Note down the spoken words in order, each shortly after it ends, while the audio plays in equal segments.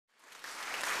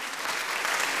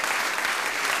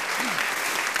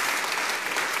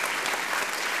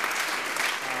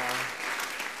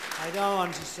I don't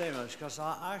want to say much because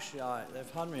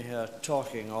they've had me here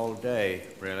talking all day,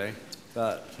 really.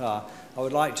 But I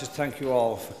would like to thank you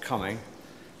all for coming.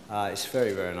 It's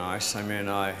very, very nice. I mean,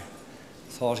 I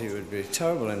thought it would be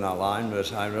terrible in that line,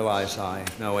 but I realise I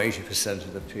know 80%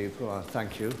 of the people.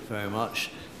 Thank you very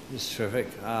much. It's terrific.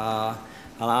 And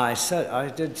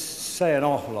I did say an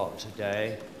awful lot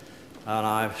today, and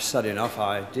I've said enough.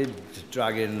 I did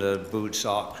drag in the Boots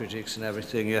art critics and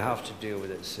everything. You have to deal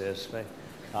with it seriously.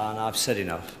 And I've said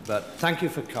enough. But thank you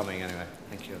for coming anyway.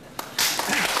 Thank you.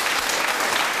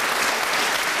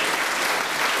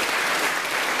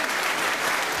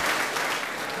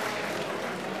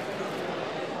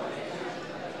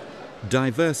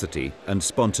 Diversity and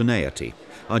spontaneity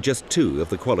are just two of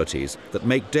the qualities that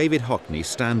make David Hockney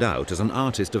stand out as an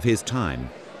artist of his time.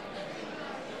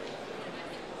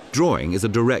 Drawing is a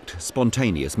direct,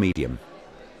 spontaneous medium.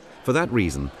 For that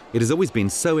reason, it has always been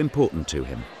so important to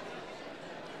him.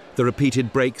 The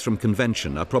repeated breaks from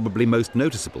convention are probably most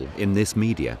noticeable in this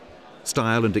media.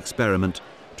 Style and experiment,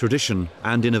 tradition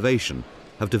and innovation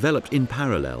have developed in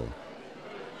parallel.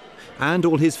 And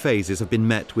all his phases have been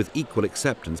met with equal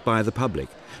acceptance by the public,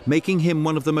 making him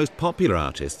one of the most popular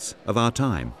artists of our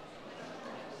time.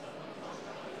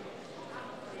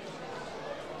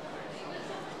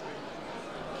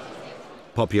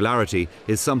 Popularity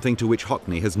is something to which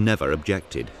Hockney has never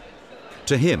objected.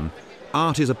 To him,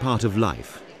 art is a part of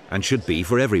life and should be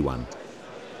for everyone.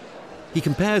 He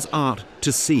compares art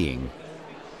to seeing.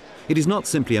 It is not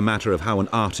simply a matter of how an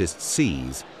artist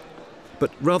sees,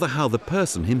 but rather how the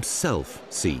person himself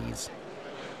sees.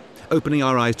 Opening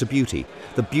our eyes to beauty,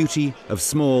 the beauty of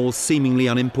small, seemingly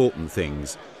unimportant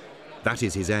things. That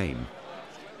is his aim.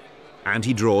 And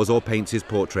he draws or paints his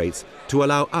portraits to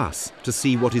allow us to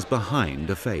see what is behind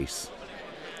a face.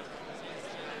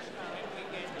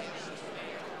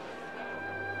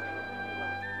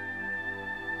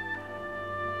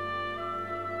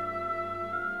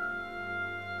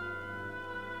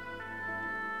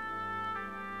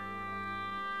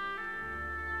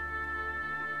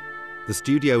 The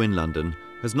studio in London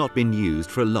has not been used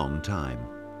for a long time.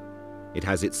 It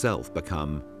has itself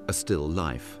become a still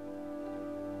life.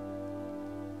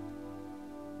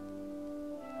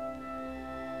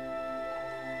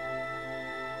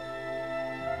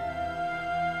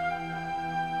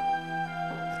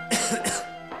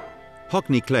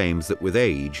 Hockney claims that with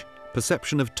age,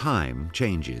 perception of time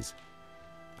changes.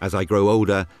 As I grow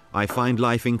older, I find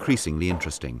life increasingly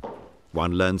interesting.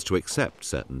 One learns to accept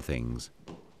certain things,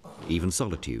 even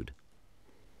solitude.